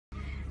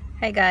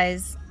Hey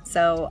guys,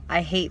 so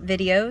I hate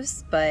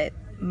videos, but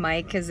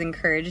Mike has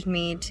encouraged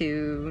me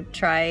to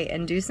try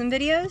and do some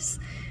videos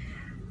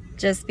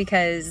just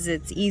because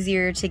it's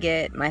easier to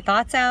get my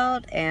thoughts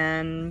out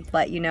and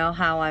let you know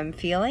how I'm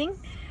feeling.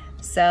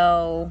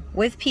 So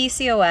with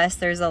PCOS,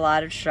 there's a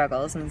lot of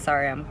struggles, and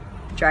sorry I'm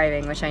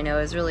driving, which I know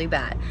is really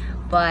bad,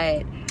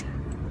 but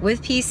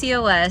with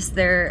PCOS,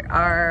 there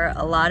are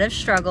a lot of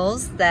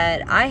struggles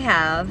that I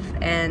have,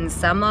 and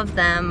some of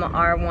them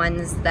are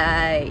ones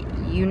that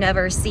you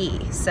never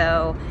see.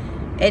 So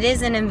it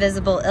is an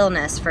invisible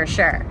illness for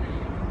sure.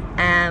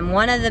 And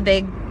one of the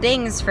big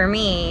things for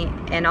me,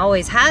 and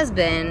always has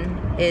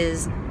been,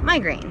 is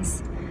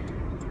migraines.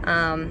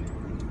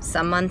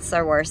 Some months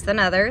are worse than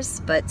others,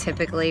 but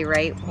typically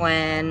right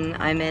when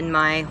I'm in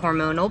my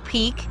hormonal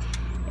peak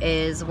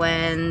is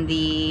when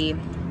the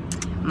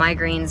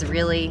migraines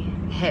really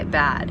hit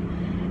bad.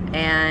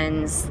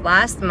 And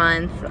last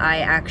month I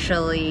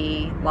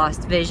actually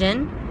lost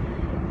vision,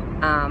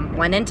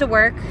 went into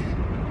work,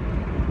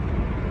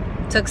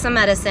 took some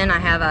medicine. I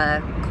have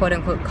a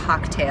quote-unquote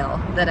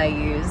cocktail that I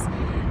use,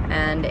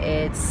 and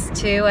it's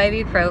 2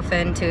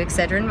 ibuprofen, 2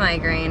 Excedrin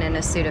migraine, and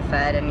a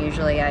Sudafed. And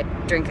usually I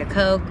drink a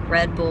Coke,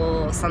 Red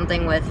Bull,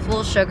 something with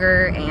full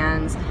sugar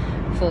and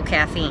full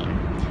caffeine.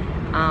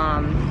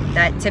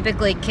 That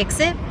typically kicks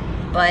it,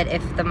 but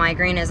if the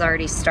migraine has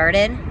already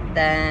started,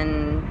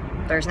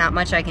 then there's not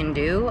much I can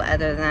do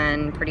other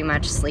than pretty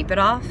much sleep it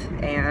off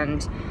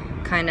and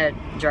kind of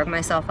drug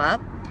myself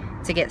up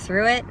to get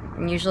through it.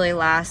 And usually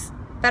lasts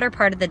better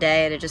part of the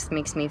day, and it just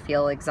makes me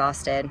feel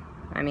exhausted.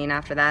 I mean,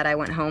 after that I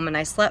went home and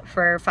I slept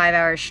for 5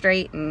 hours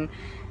straight and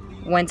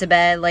went to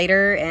bed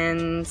later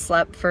and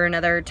slept for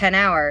another 10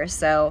 hours.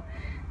 So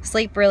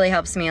sleep really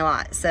helps me a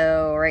lot.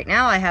 So right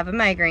now I have a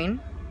migraine.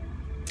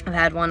 I've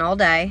had one all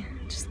day,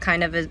 just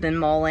kind of has been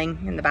mulling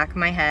in the back of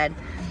my head.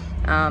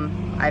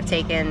 I've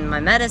taken my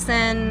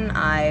medicine,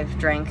 I've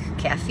drank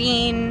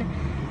caffeine,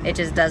 it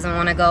just doesn't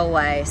want to go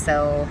away.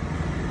 So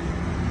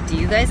do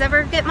you guys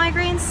ever get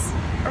migraines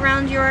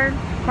around your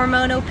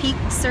hormonal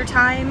peaks or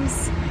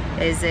times?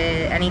 Is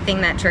it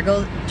anything that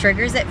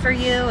triggers it for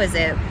you? Is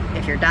it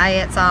if your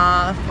diet's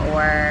off,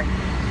 or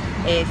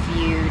if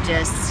you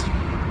just,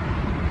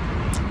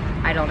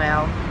 I don't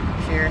know,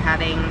 if you're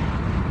having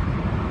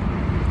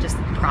just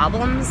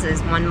problems?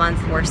 Is one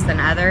month worse than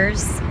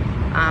others?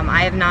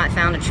 I have not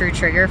found a true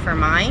trigger for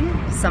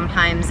mine.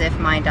 Sometimes if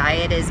my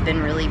diet has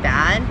been really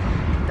bad,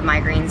 the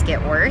migraines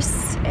get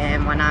worse,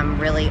 and when I'm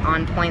really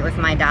on point with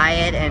my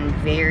diet and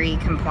very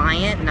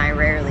compliant and I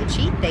rarely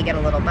cheat, they get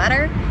a little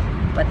better.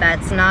 But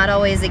that's not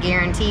always a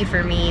guarantee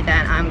for me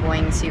that I'm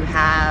going to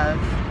have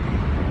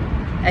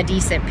a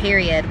decent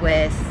period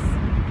with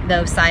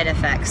those side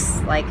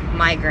effects like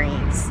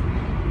migraines.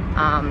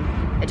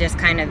 It just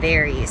kind of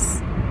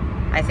varies.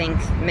 I think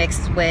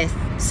mixed with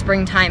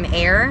springtime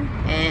air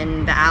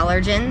and the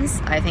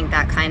allergens, I think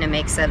that kind of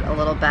makes it a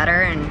little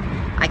better, and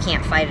I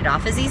can't fight it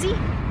off as easy.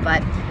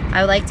 But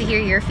I would like to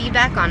hear your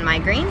feedback on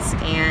migraines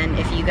and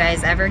if you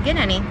guys ever get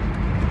any.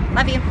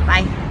 Love you.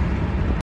 Bye.